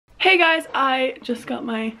Hey guys, I just got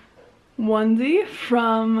my onesie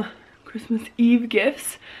from Christmas Eve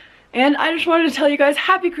gifts, and I just wanted to tell you guys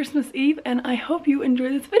happy Christmas Eve, and I hope you enjoy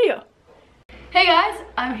this video. Hey guys,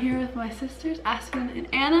 I'm here with my sisters, Aspen and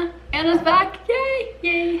Anna. Anna's back, yay!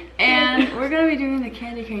 Yay! And we're gonna be doing the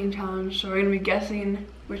candy cane challenge, so we're gonna be guessing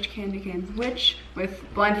which candy cane's which with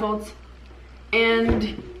blindfolds.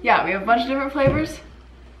 And yeah, we have a bunch of different flavors.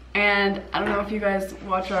 And I don't know if you guys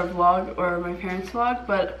watch our vlog or my parents' vlog,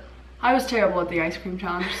 but I was terrible at the ice cream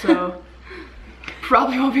challenge, so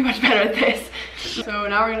probably won't be much better at this. So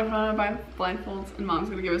now we're gonna put on our blindfolds, and Mom's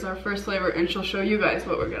gonna give us our first flavor, and she'll show you guys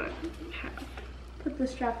what we're gonna have. Put the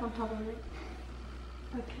strap on top of it.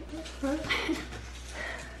 Okay, first.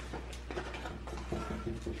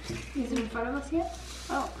 Is it in front of us yet?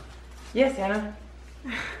 Oh. Yes, Anna.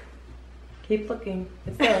 Keep looking.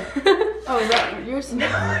 It's there. Oh, is that yours? No,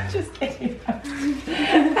 just kidding.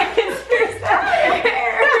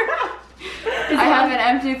 I have an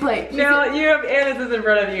empty plate. No, you have Anna's is in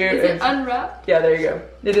front of you. Is it unwrapped? Yeah, there you go.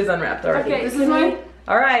 It is unwrapped already. Okay, this is mine.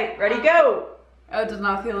 All right, ready, go. Oh, it does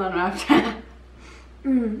not feel unwrapped. Okay.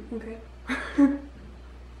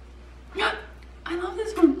 I love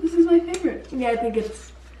this one. This is my favorite. Yeah, I think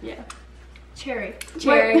it's, cherry.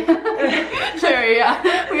 Cherry. Cherry,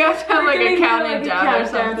 yeah. We have to have like a counting down or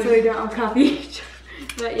something. So we don't all copy each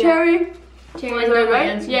other. But yeah. Cherry. Cherry. Is that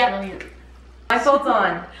right? Yeah. My fault's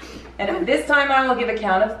on. And this time I will give a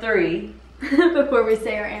count of 3. Before we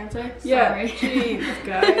say our answer. Yeah. Sorry. Jeez,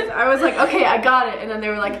 guys. I was like, okay, I got it. And then they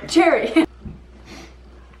were like, cherry.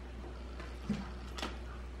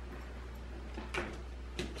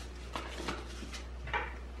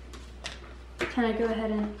 Can I go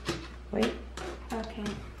ahead and Wait. Okay.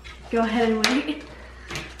 Go ahead and wait.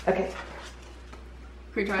 Okay,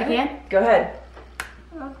 Can we try I it? can? go ahead.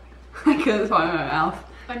 Because it's one in my mouth.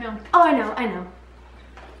 I know. Oh, I know.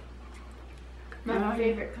 My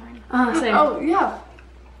favorite kind. Same. Oh, yeah.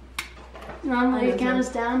 Mom, will you count us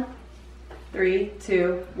down? 3,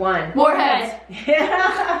 2, 1. Warheads.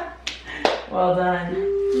 Yeah. Well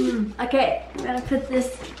done. Okay, I'm gonna put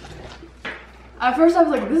this. At first I was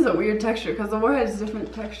like, this is a weird texture, because the warhead is a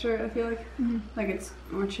different texture, I feel like. Like it's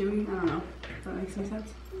more chewy. I don't know if that makes any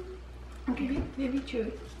sense. Okay, maybe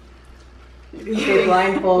chewy. Okay,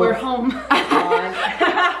 blindfold. We're home. On.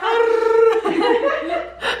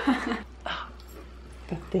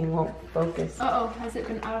 The thing won't focus. Uh-oh, has it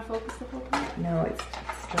been out of focus the whole time? No, it's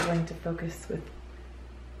struggling to focus with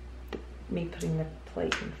me putting the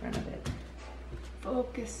plate in front of it.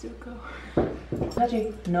 Focus, Zuko.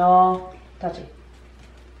 Touchy. No. Touchy.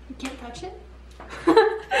 You can't touch it?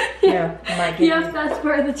 Yeah, I might get Yep, that's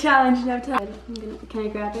part of the challenge. No time. Can I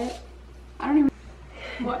grab it? I don't even.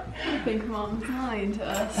 What? I think Mom's lying to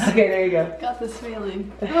us. Okay, there you go. Got this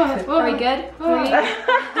feeling. Are we good? Are we good?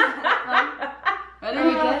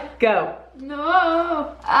 Go.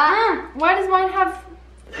 No. Why does mine have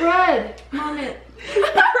bread on it?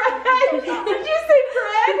 Bread? Did you say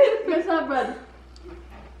bread? It's not bread.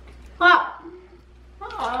 Oh.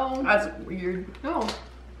 That's weird. No.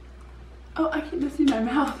 Oh, I can't just see my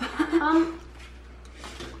mouth.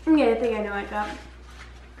 Yeah, I think I know what I got.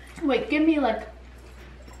 Wait, give me like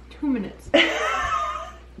 2 minutes.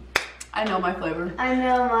 I know my flavor. I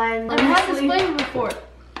know mine. I've had this flavor before.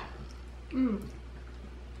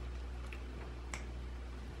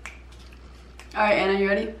 Alright, Anna, you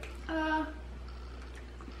ready?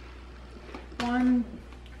 1.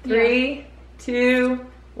 3, 2,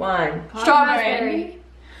 1. Strawberry.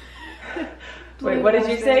 Wait, what did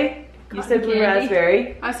you say? You said blue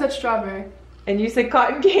raspberry. I said strawberry. And you said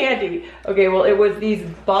cotton candy. Okay, well it was these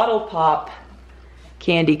bottle pop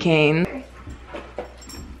candy canes.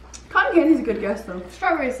 Cotton candy's a good guess though.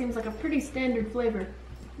 Strawberry seems like a pretty standard flavor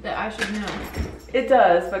that I should know. It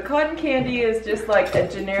does, but cotton candy is just like a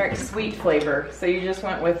generic sweet flavor. So you just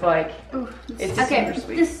went with like, it's just super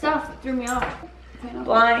sweet. This stuff threw me off.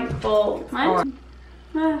 Blindfold on.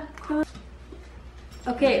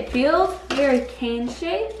 Okay, it feels very cane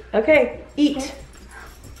shaped. Okay, eat.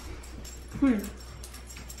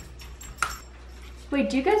 Wait,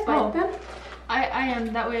 do you guys bite them? I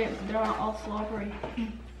am. That way they're not all slobbery.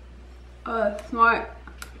 Smart.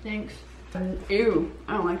 Thanks. Ew.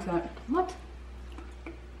 I don't like that. What?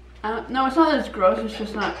 No, it's not that it's gross. It's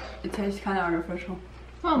just not. It tastes kind of artificial.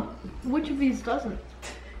 Mom, which of these doesn't?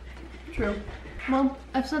 True. Mom,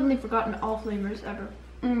 I've suddenly forgotten all flavors ever.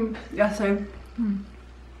 Yeah, same.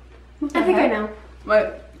 I think I know.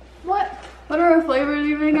 Wait. What? What are our flavors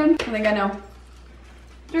even again? I think I know.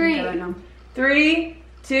 3. I know. 3,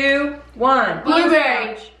 2, 1.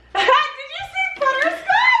 Blueberry. Did you say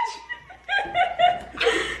butterscotch?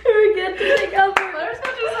 Are we good to take out?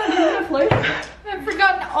 Butterscotch is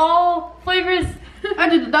flavors.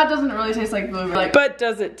 That doesn't really taste like blueberry. Like, But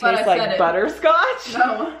does it taste like butterscotch?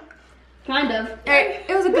 no. Kind of. It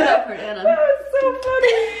was a good effort, Anna. That was so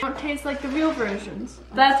funny. Don't taste like the real versions.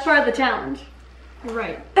 That's part of the challenge. You're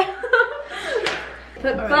right. Put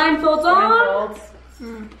All right. blindfolds on.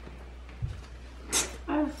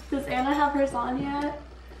 Blindfolds. Does Anna have hers on yet?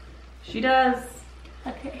 She does.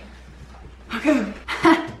 Okay. Okay.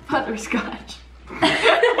 Butterscotch.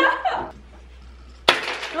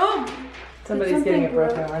 Oh, Somebody's getting a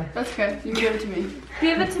broken one. That's okay. You can give it to me.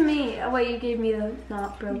 give it to me. Oh wait, you gave me the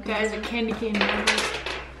not broken. Guys are candy cane martyrs.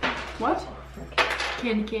 What?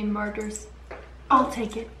 Candy cane martyrs. I'll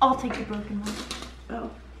take it. I'll take the broken one. Oh.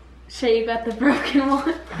 Shae, you got the broken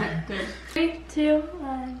one. Good. 3, 2,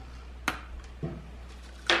 1.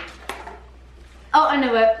 Oh, I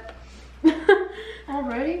know it.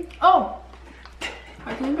 Already? Oh.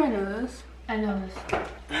 I think I know this. I know this.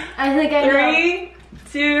 I think I know. 3,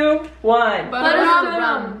 2, 1. Butterscotch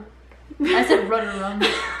rum. I said rudder rum.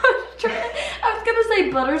 I was gonna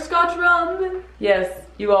say butterscotch rum. Yes,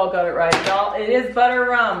 you all got it right, y'all. It is butter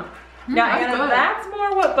rum. Now, that's Anna, good. that's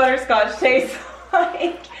more what butterscotch tastes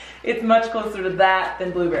like. It's much closer to that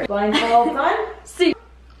than blueberry. Blindfolds on. See.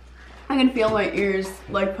 I can feel my ears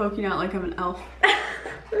like poking out like I'm an elf.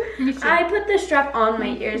 I put the strap on my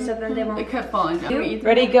ears so then they It won't. kept falling down. We eat them.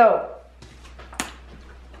 Ready, go.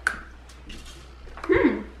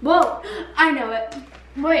 Whoa, I know it.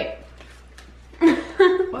 Wait.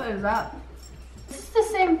 What is that? Is this the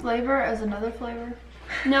same flavor as another flavor?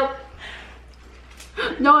 Nope.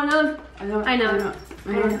 No, I know. I know. I know. I know.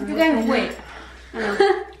 I know. You guys wait. I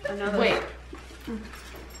know. I know. Wait.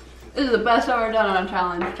 This is the best I've ever done on a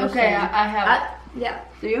challenge. Just Okay, saying. I have it. Yeah.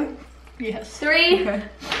 Do you? Yes. 3, Okay.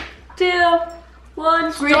 2, 1.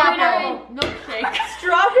 Green Strawberry apple. milkshake.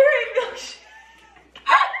 Strawberry milkshake.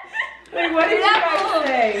 Wait, what did you guys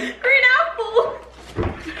say? Green apple.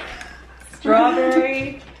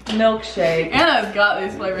 Strawberry milkshake. Anna's got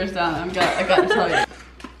these flavors down. I got to tell you.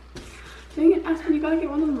 Dang it, Aspen, you gotta get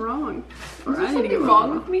one of them wrong. Or I need to get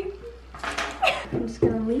wrong with me. I'm just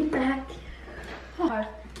gonna lean back. Oh, High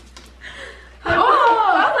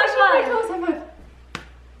that's actually really close. High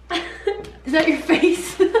five. Is that your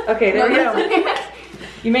face? Okay, there we go.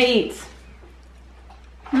 You may eat.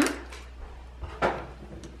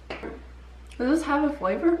 Does this have a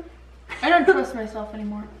flavor? I don't trust myself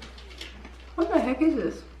anymore. What the heck is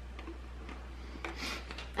this?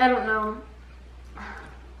 I don't know.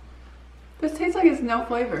 This tastes like it's no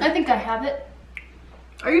flavor. I think I have it.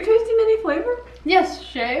 Are you tasting any flavor? Yes,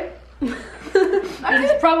 Shae. It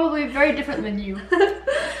is probably very different than you.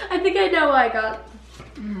 I think I know what I got.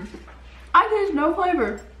 I taste no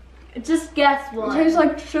flavor. Just guess one. It tastes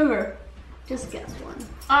like sugar. Just guess one.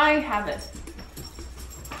 I have it.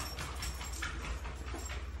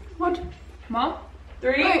 What? Mom?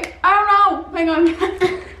 3, Wait, I don't know. Hang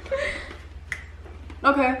on.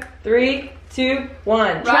 Okay. 3, 2,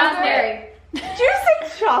 1. Raspberry. Did you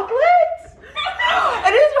say chocolate?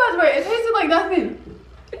 It is raspberry. It tasted like nothing.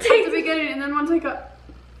 It tastes at the beginning, and then once I got.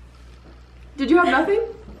 Did you have nothing?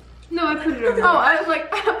 No, I put it over. Oh, I was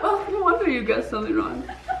like, well, no wonder you guessed something wrong.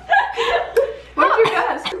 What did you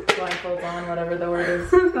guess? Blindfolds on, whatever the word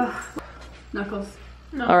is. Knuckles.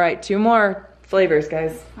 All right, 2 more flavors,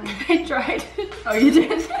 guys. I tried. Oh, you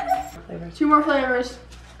did? Flavors. 2 more flavors.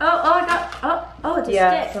 I got. Oh, it's a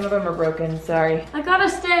Yeah, stick. some of them are broken. Sorry. I got a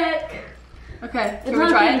stick. Okay, It's can we not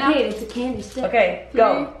try a it candy now? cane, it's a candy stick. Okay, 3,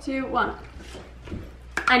 go. 2, 1.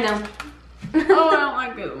 I know. Oh, I don't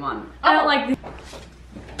like this one. I don't like this.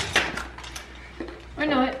 I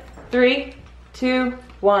know it. 3, 2,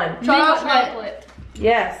 1. Chocolate.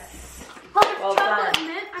 Yes. Oh, Well chocolate done.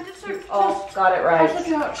 mint. I just searched. All got it I right.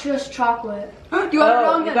 searched just chocolate. You got it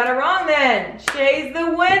wrong You then. got it wrong then. Shae's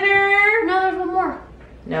the winner. No, there's one more.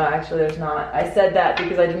 No, actually there's not. I said that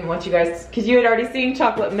because I didn't want you guys, because you had already seen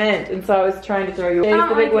chocolate mint, and so I was trying to throw you. Shae's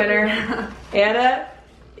the big winner. Anna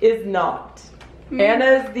is not.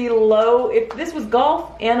 Anna's the low. If this was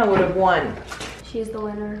golf, Anna would have won. She's the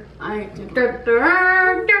winner. I did. Dur,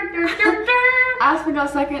 dur, dur, dur, dur, dur. Aspen got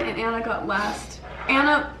second and Anna got last.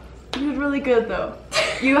 Anna, you did really good though.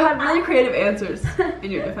 You had really creative answers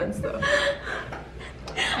in your defense though.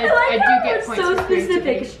 I do get points so for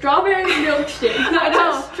specific. Strawberry milkshake. I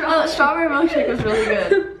know. Strawberry milkshake was really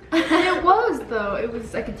good. It was though. It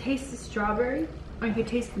was. I could taste the strawberry. I could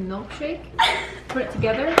taste the milkshake. Put it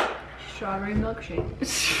together. Strawberry milkshake.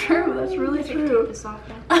 It's true. That's really true. The soft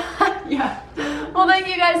one. Yeah. Well, thank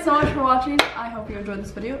you guys so much for watching. I hope you enjoyed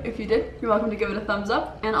this video. If you did, you're welcome to give it a thumbs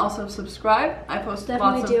up and also subscribe. I post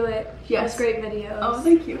Definitely lots of. do it. Yes. It's great videos. Oh,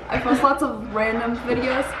 thank you. I post lots of random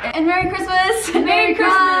videos. And Merry Christmas! Merry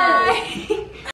Christmas!